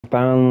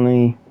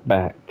Finally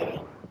back.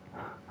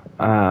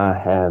 I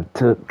have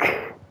took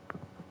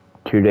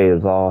 2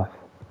 days off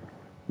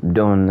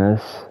doing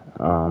this.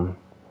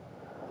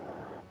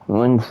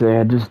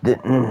 Wednesday I just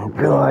didn't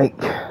feel like.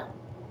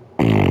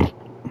 I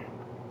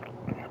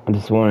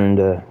just wanted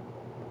to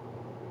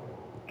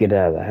get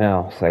out of the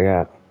house. I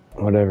got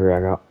what I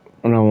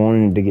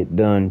wanted to get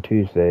done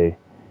Tuesday,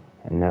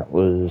 and that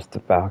was the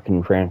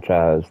Falcon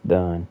franchise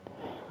done.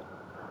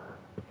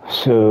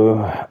 So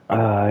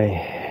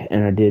I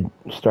did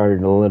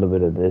started a little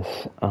bit of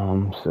this.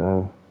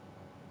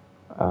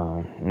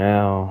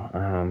 Now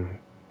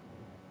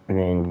and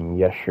then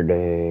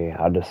yesterday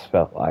I just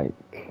felt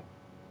like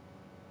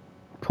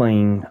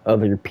playing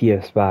other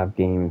PS5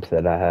 games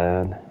that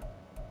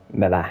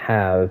I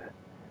have,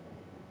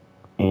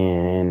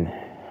 and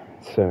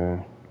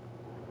so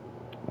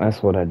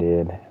that's what I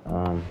did.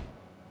 And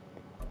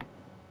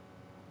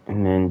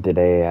then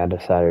today I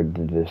decided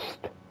to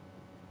just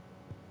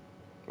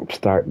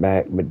start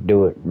back, but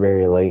do it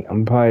very late.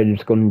 I'm probably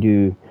just gonna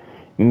do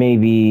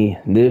maybe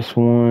this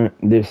short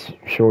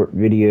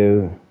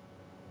video,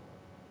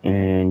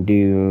 and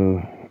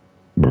do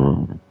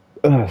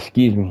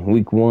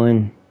week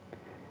 1,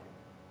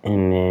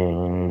 and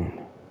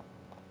then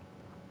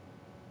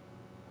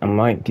I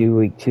might do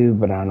week 2,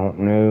 but I don't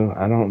know.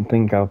 I don't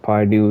think I'll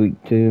probably do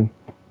week 2.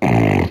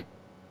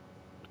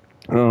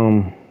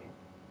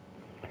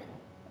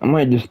 I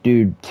might just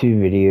do 2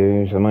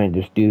 videos. I might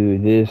just do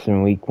this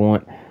in week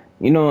 1.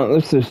 You know what?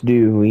 Let's just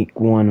do week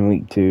 1,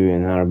 week 2,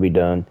 and that'll be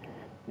done.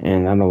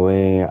 And that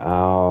way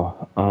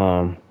I'll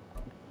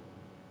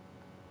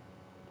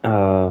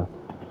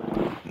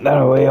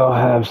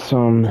have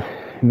some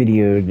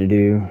video to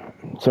do,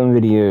 some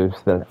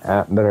videos that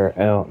are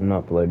out and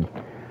uploaded.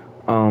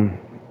 And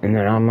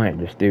then I might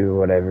just do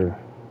whatever.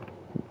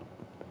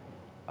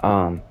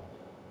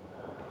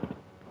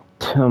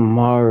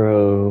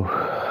 Tomorrow,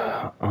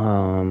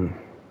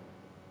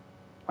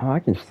 I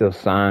can still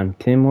sign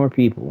 10 more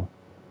people.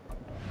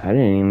 I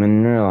didn't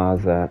even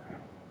realize that.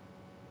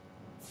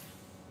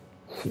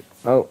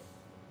 But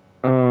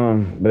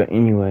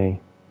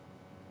anyway,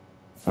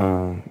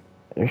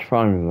 there's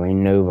probably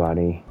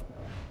nobody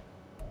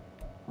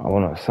I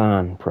want to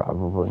sign,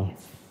 probably.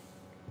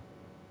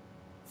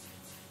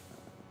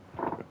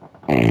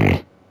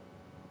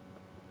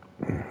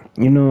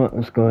 You know what?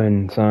 Let's go ahead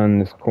and sign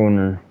this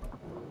corner.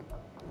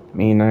 I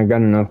mean, I got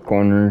enough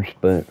corners,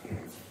 but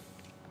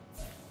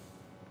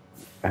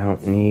I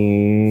don't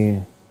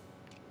need.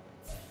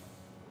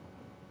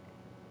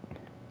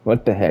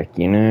 What the heck,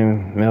 you know?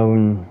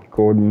 Melvin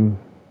Gordon.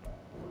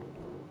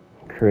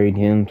 Trade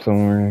him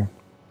somewhere.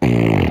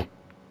 The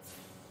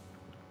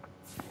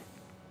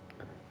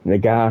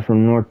guy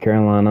from North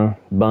Carolina,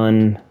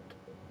 Bunn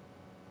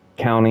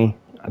County,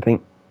 I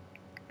think.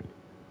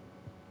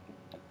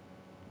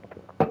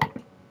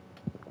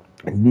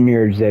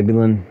 Near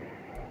Zebulon.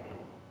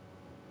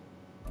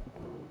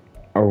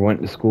 Or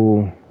went to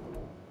school.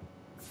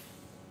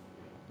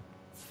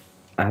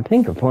 I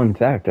think a fun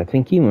fact, I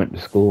think he went to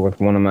school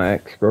with one of my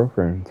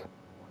ex-girlfriends.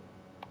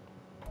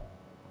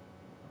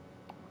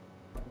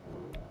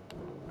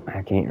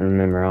 I can't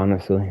remember,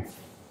 honestly.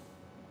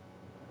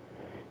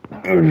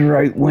 It was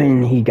right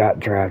when he got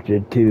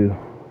drafted, too.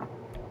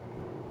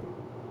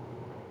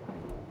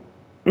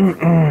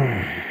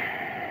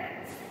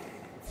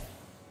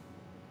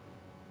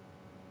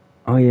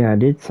 Oh yeah, I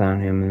did sign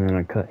him and then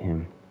I cut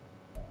him.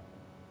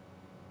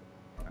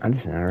 I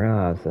just didn't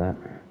realize that.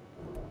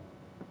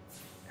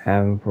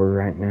 Have him for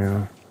right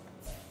now.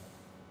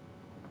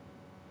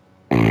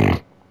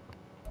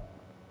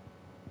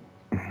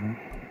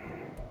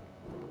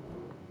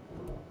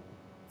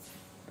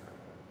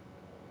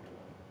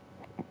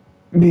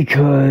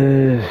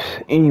 Because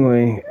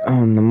anyway,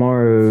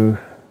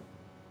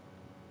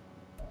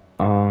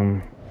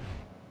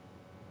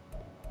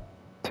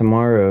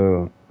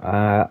 tomorrow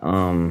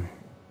I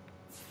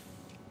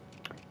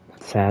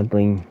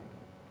sadly,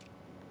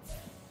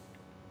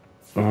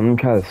 well, I'm gonna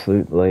try to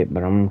sleep late,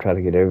 but I'm gonna try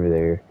to get over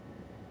there.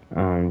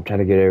 Try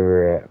to get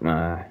over at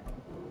my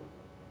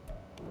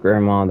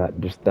grandma that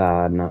just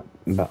died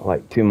about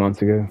like 2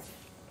 months ago.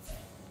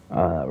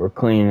 We're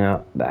cleaning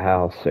out the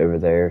house over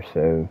there,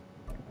 so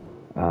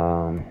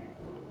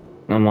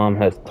my mom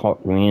has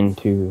talked me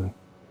into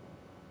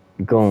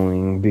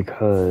going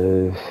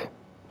because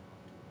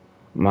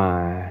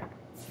my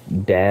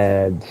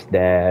dad's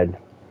dad,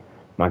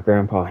 my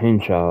grandpa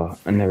Henshaw,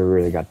 I never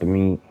really got to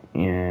meet,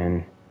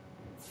 and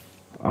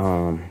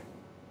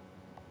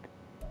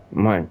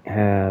might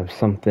have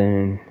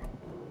something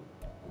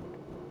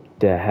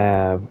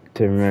to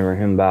remember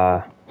him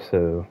by.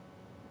 So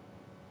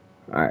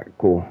alright,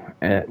 cool.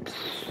 At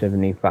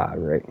 75,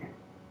 right?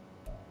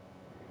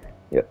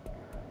 Yep.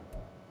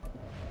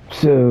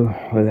 So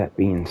with that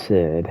being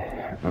said,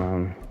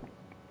 I'm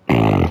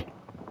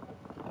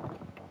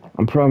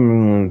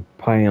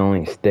probably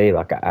only stay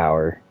like an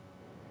hour,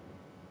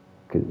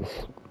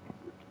 because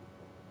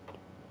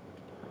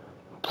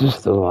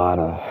just a lot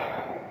of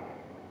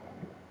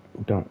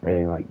don't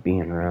really like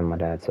being around my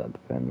dad's side of the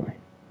family.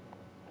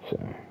 So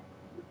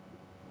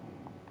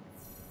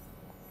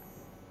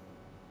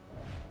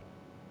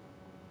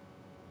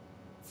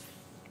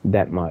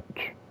that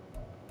much.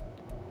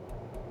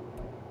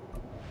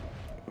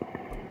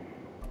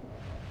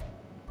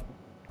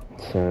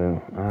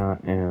 So I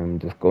am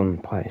just going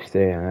to probably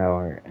stay an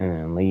hour and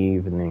then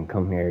leave and then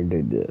come here and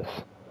do this.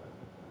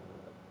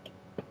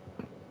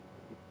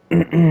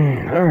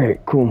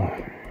 Alright, cool.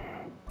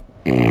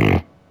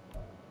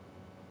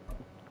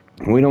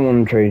 We don't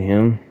want to trade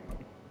him.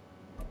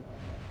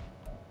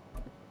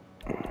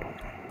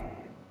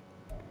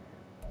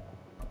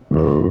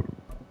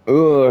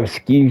 Oh,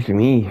 excuse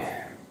me.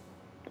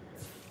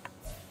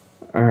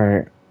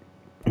 Alright,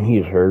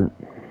 he's hurt.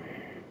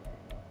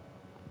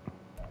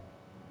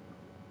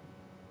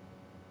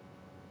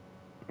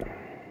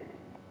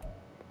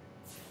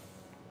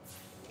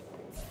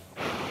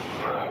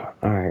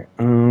 Alright,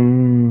 I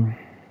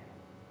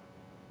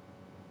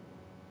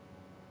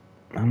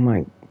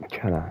might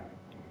try to.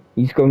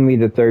 He's gonna be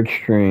the third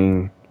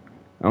string.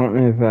 I don't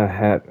know if I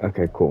have.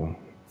 Okay, cool.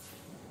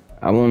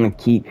 I want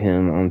to keep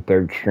him on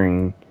third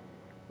string.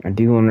 I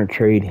do want to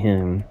trade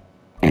him.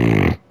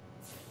 I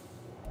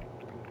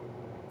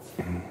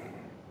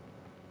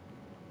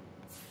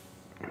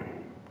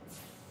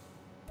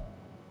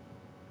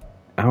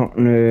don't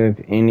know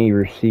if any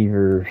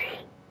receivers.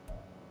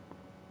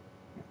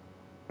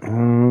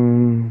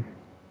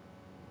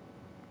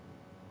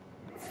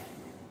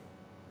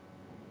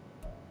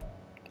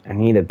 I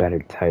need a better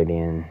tight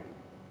end.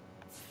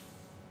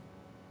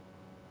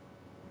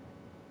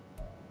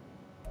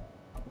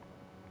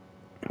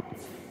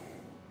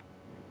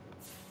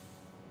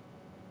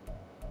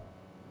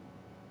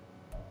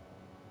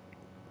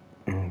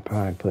 And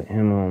probably put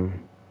him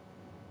on.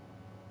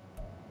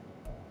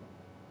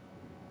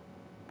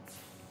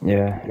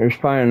 Yeah, there's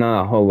probably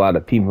not a whole lot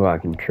of people I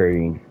can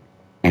trade.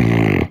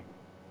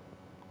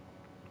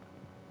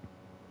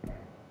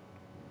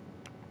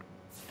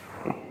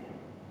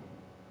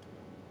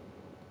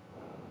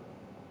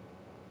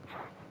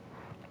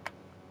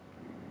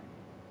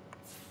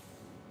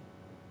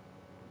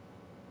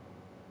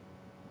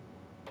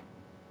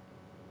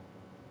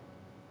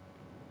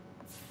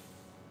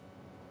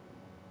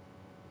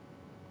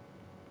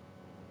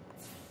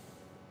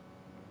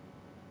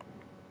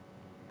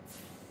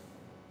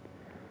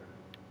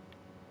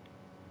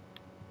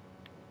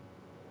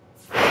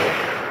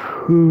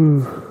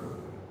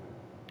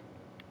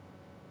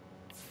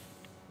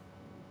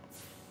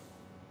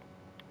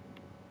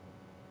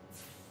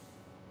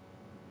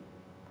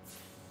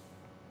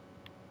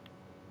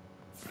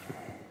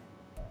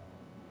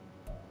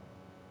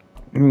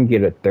 Let me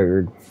get a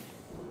third.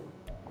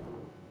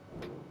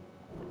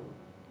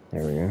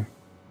 There we go.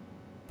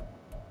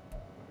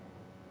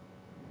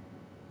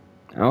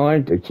 I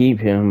like to keep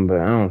him,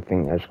 but I don't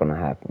think that's gonna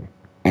happen.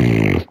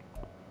 I'm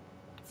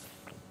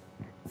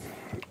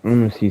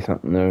gonna see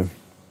something though.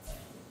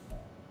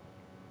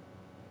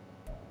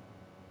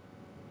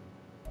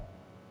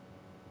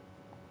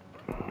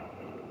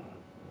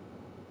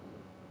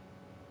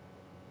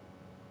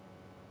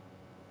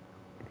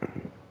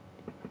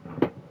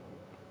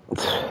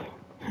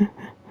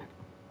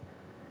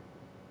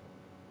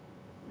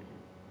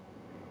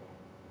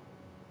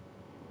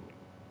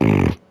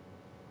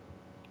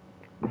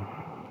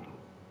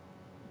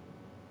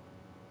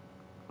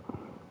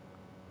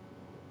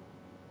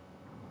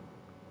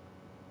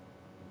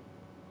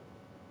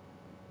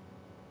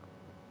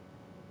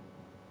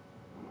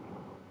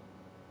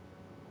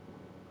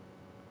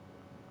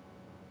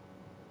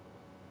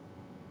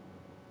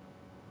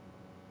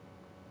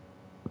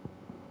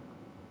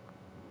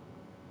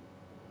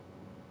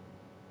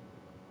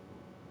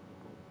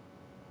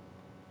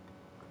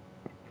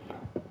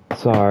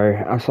 Sorry,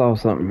 I saw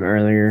something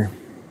earlier.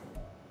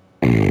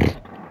 I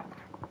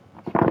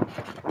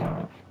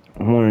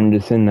wanted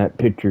to send that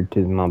picture to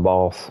my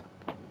boss.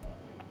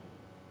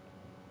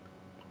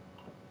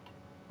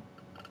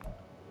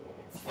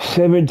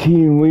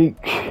 17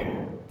 weeks.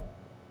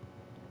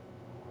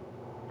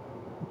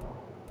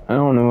 I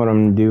don't know what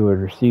I'm gonna do with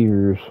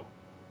receivers.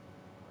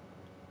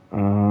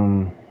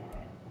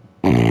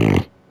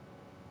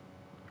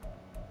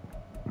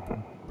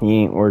 He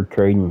ain't worth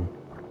trading.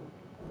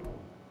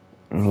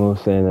 I will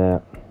say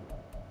that.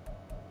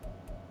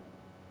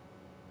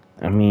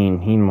 I mean,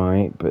 he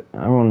might, but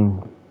I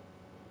don't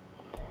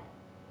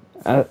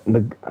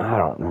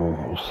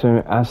know.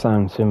 So I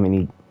signed so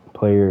many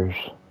players.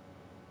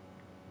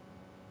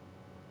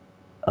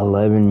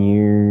 11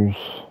 years.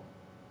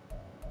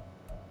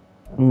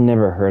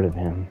 Never heard of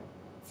him.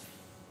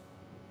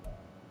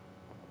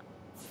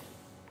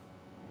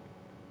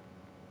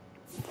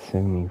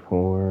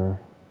 $74.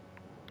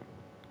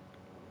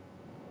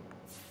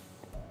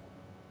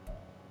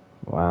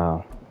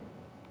 Wow.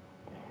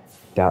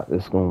 Doubt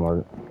this is gonna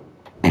work.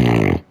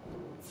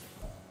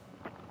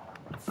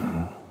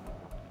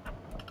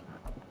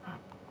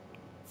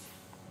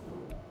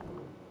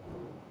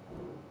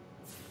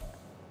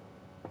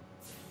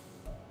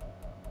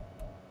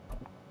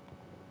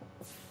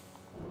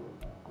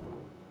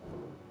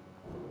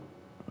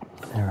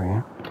 There we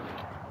go.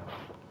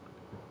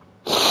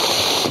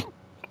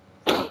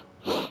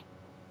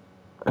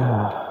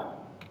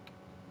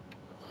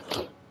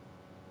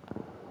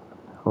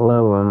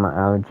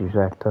 allergies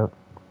act up.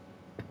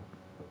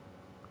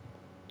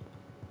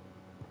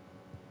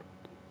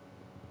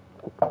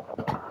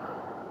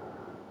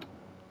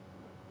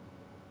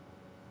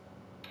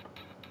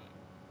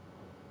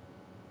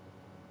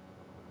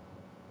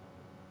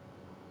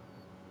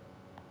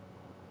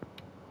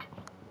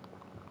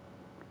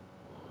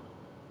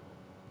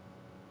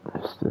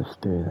 Let's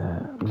just do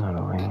that. Not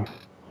a lane.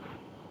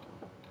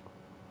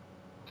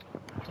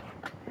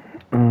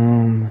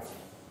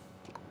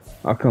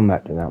 I'll come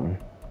back to that one.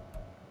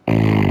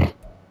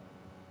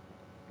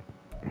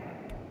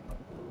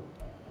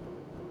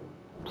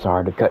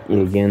 Sorry to cut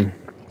you again.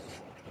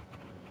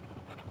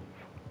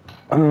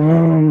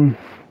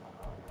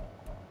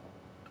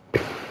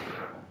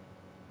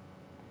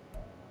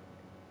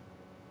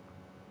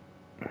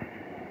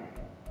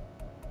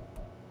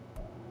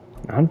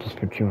 I'll just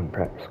put you in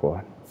practice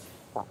squad.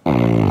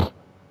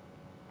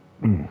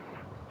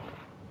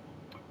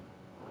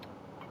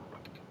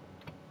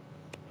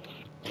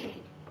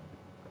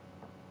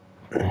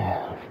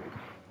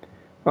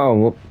 Oh,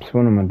 whoops,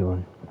 what am I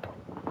doing?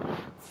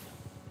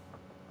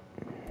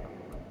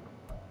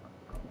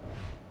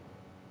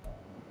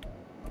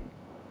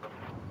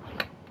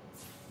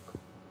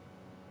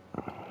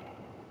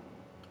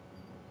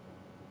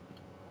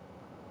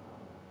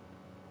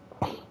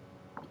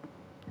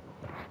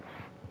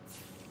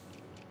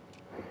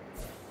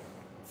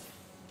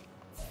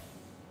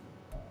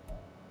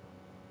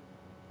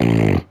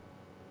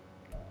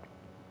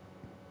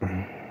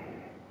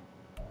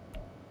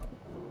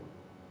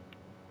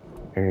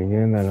 There you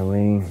go, that'll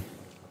leave.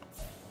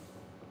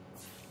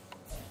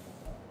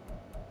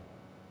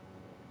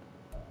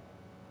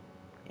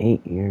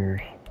 $8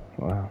 years.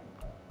 Wow.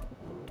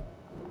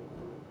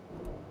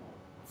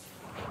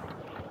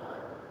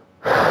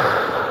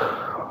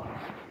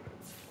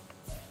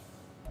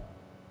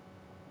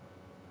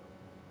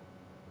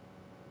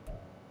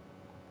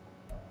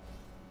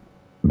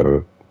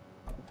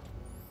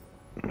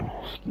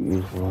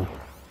 Excuse me.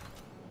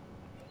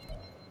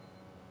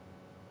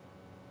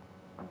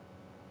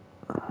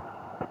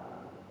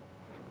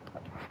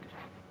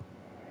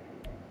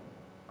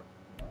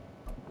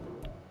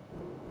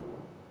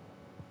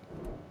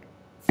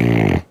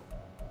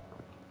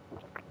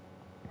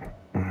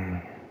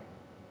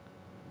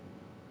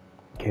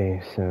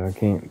 Okay, so I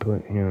can't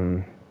put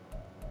him.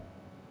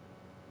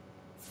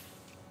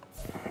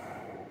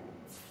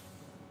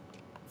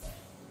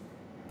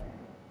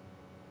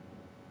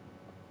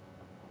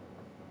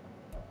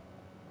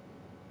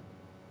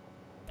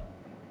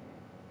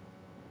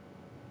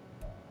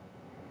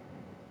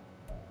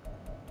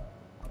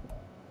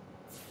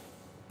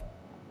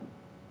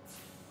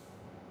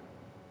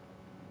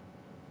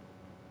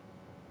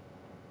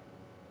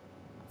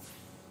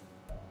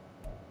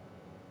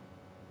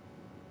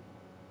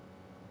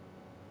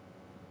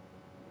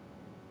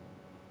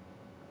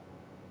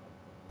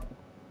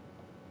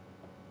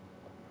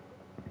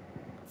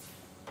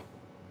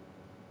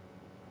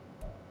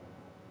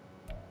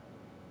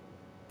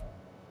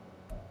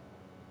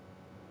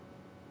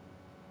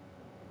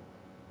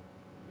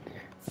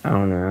 I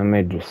don't know, I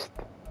may just.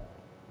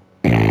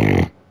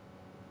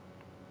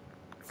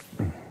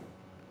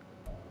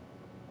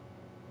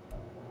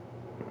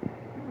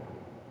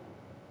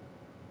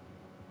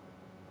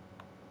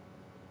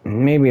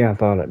 Maybe I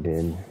thought it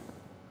did.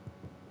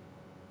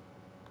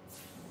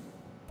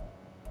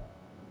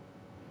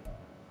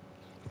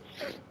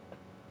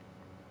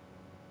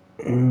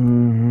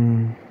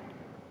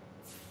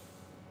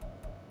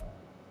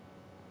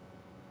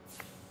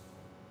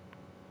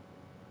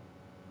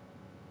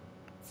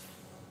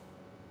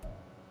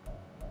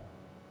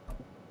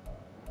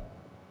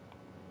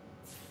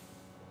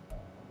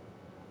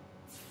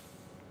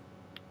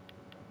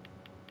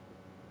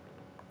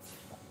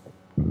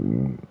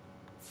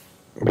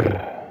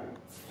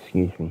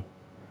 Excuse me.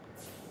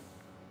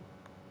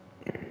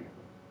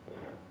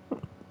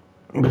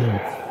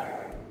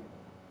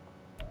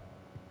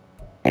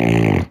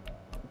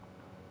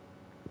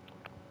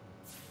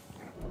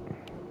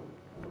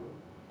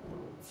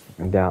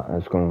 I doubt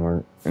that's gonna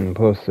work. And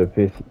plus the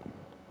 50.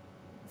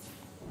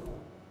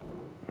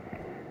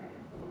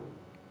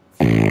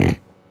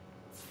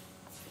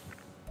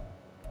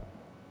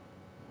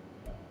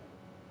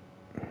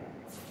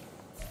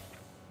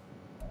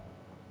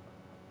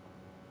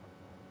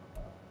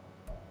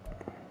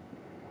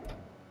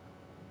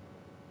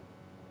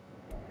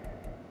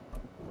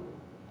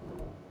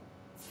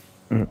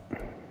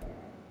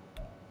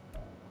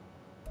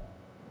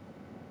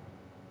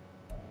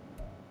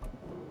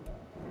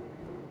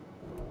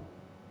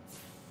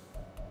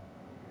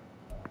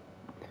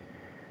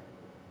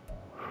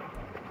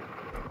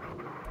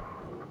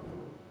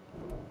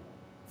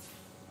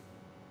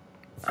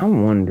 I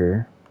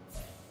wonder.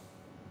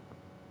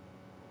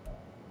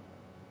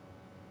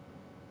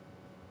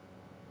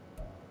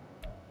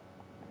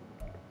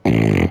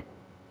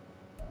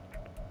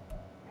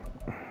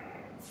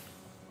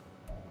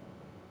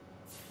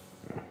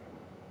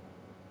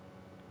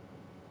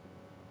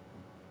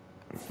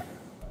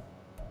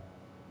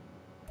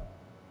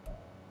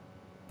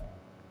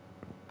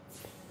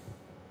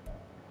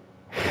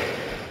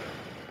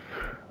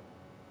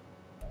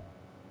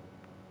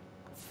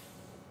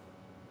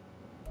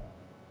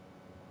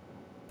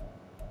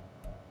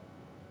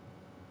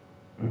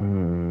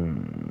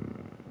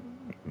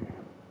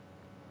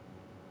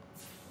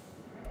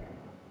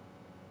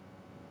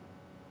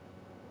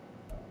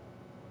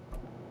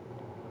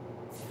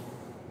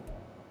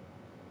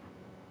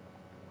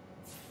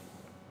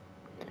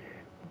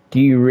 Do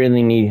you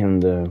really need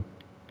him, though?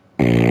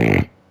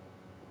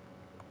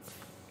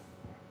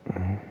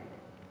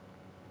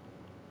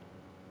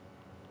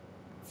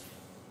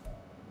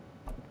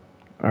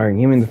 Alright,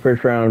 give me the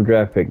first round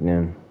draft pick,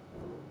 then.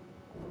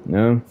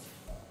 No?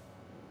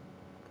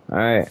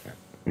 Alright.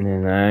 And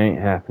then that ain't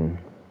happening.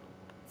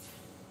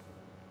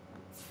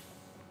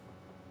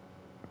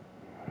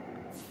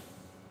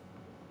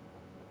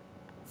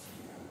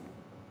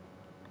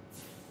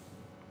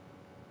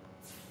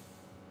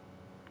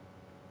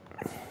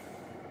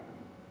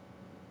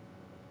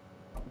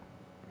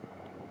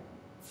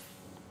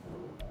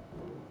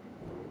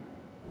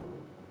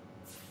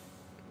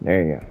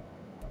 There you go.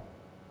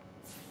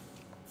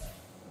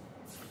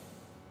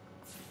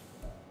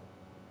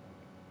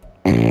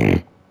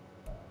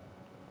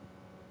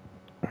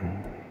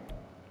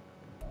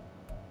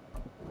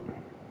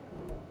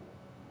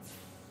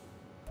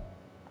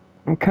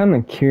 I'm kind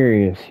of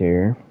curious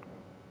here.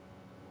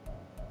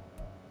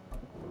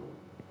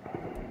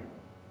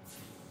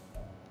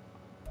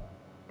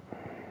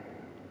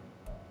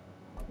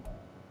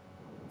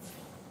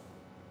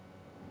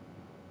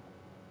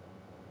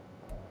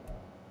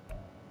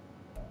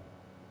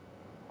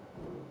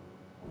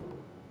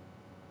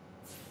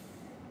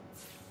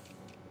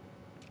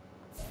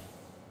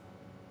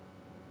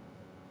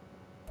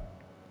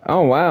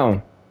 Oh,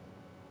 wow.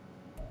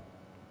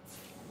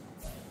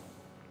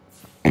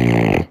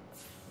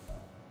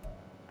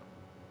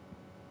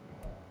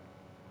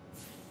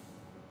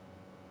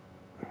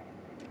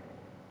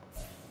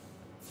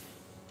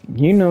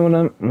 You know what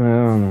I'm...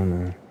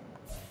 No.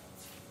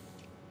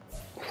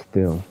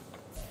 Still.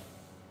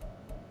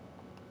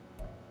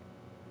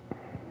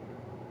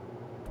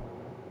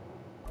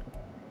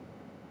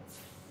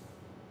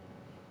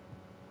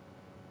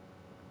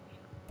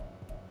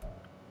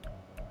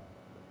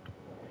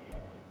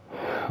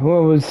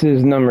 What was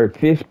his number?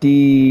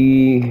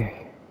 50...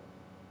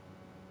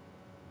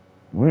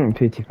 Wasn't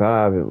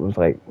 55, it was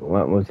like,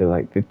 what was it,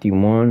 like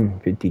 51,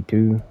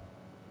 52?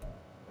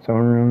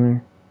 Somewhere around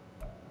there.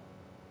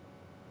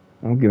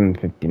 I'll give him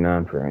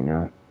 59 for right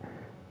now.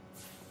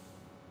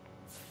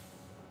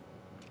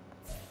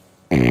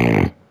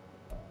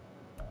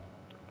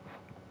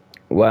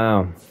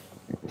 Wow.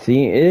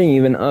 See, it ain't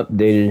even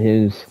updated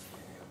his...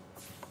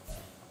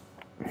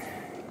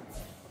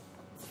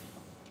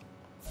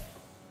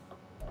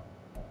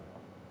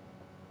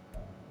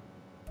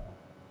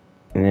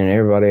 And then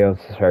everybody else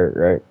is hurt,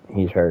 right?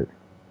 He's hurt.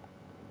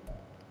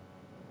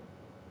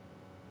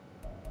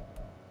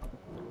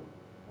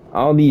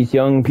 All these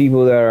young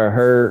people that are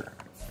hurt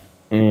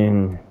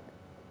and...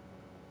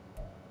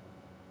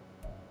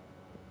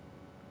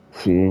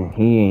 See,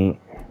 he ain't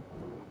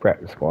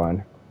practice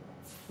squad.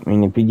 I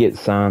mean, if he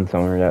gets signed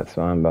somewhere, that's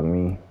fine by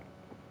me.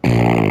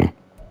 How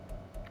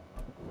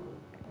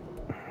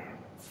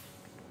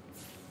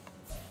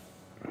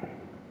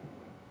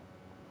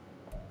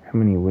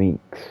many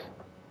weeks?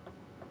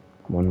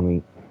 1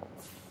 week.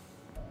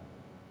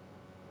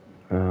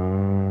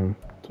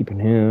 Keeping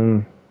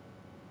him.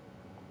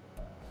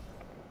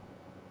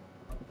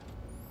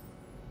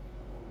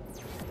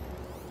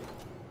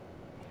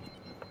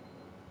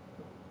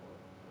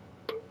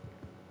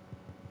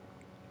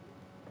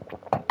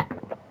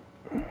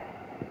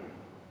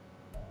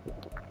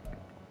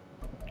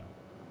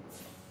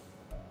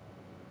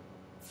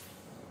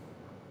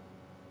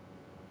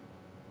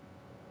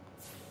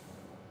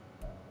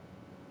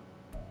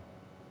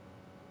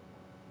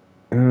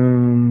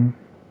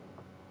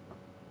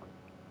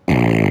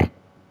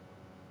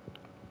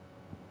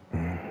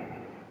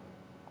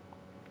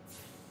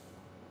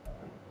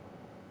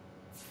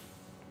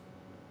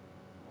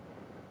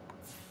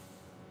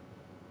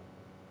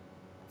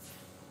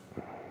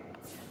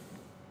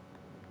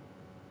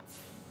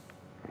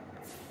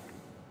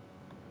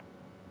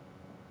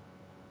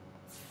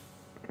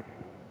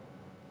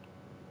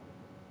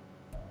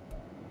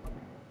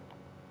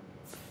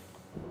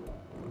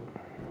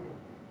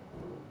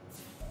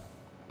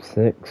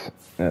 Six.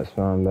 That's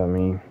fine by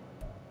me.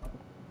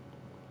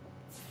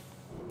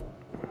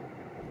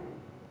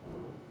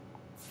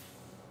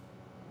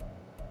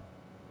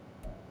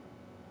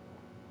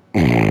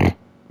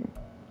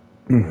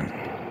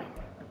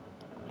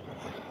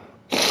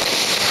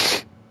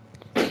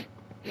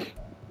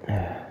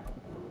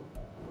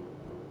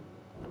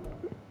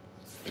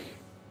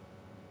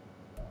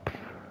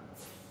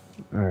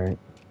 Alright.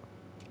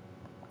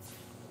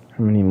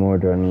 How many more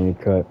do I need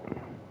to cut?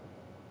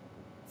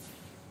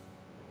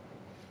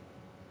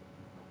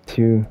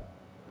 2.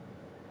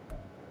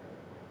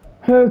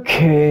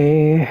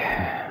 Okay.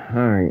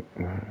 Alright.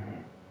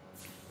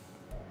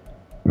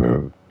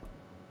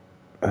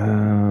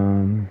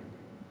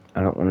 I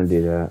don't want to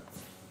do that.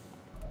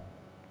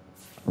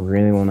 I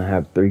really want to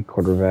have 3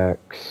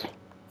 quarterbacks.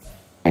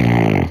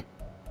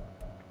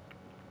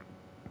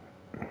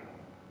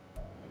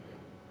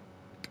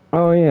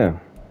 Oh, yeah.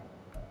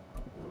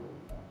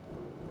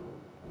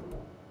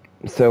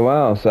 So,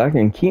 wow, so I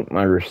can keep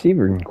my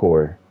receiving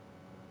core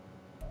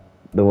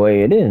the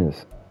way it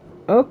is.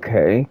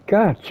 Okay,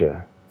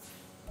 gotcha.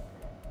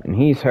 And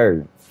he's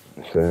hurt.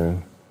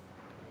 So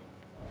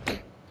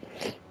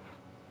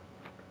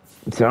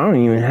I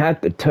don't even have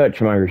to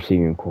touch my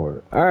receiving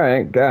core.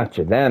 Alright,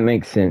 gotcha. That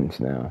makes sense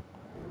now.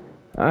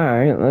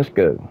 Alright, let's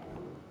go.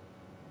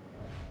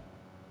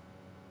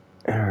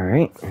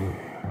 Alright.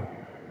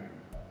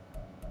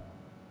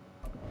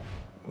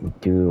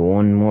 Do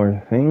one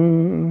more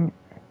thing.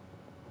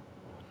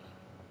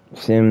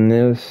 Sim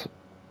this.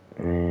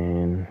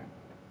 And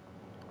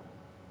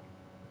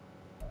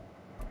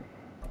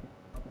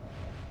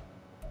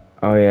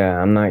oh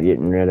yeah, I'm not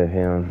getting rid of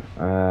him.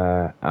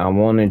 I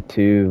wanted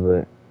to,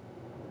 but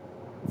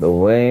the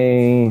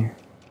way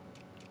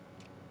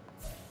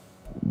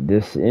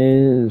this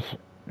is,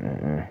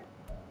 I'm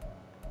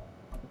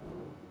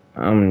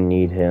gonna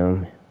need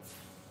him.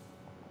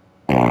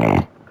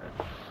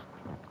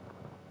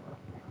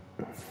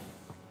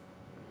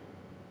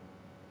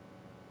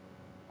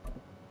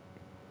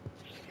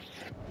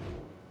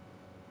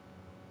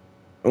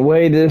 The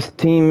way this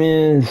team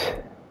is,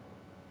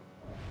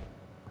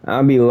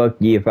 I'll be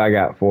lucky if I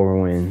got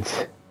 4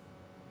 wins.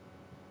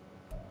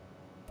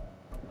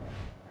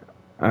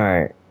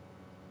 Alright.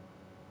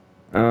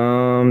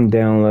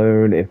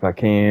 Download if I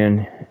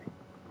can.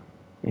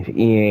 If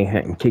EA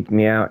hadn't kicked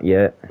me out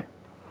yet.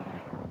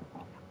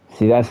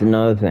 See, that's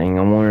another thing.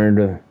 I wanted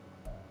to,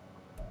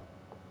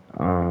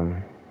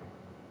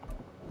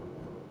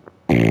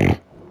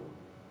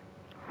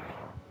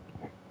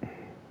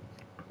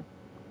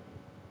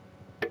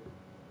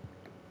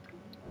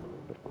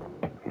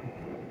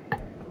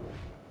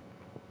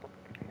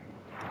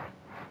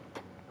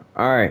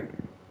 Alright.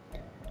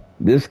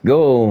 This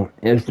goal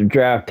is to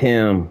draft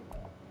him.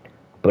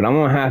 But I'm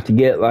gonna have to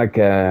get like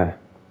a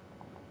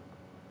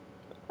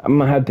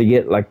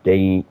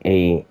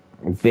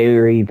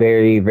very,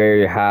 very,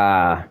 very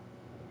high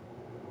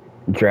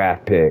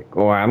draft pick.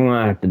 Or I'm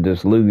gonna have to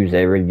just lose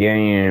every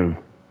game.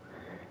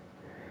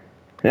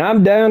 And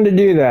I'm down to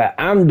do that.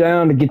 I'm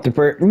down to get the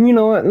first. You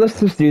know what? Let's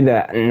just do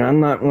that. And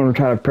I'm not gonna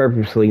try to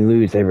purposely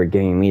lose every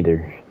game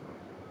either.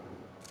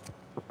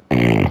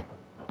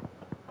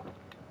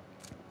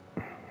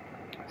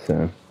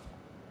 So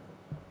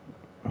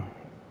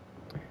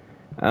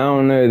I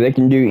don't know. They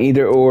can do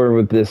either or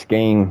with this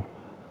game.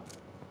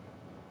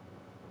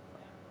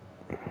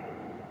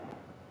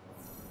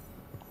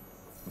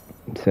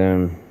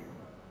 So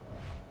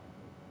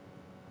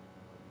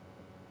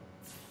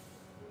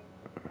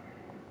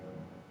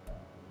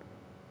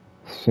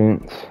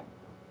since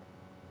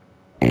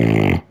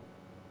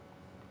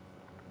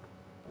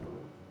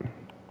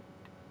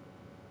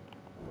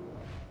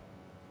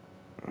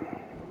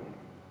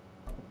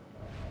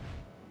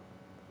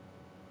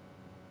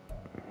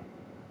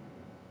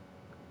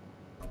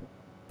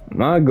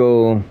my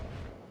goal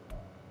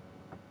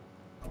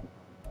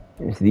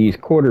is these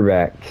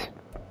quarterbacks.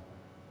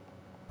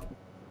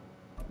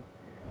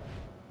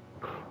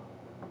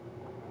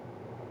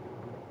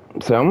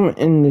 So I'm going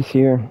to end this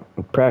here,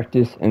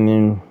 practice, and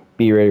then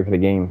be ready for the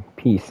game.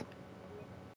 Peace.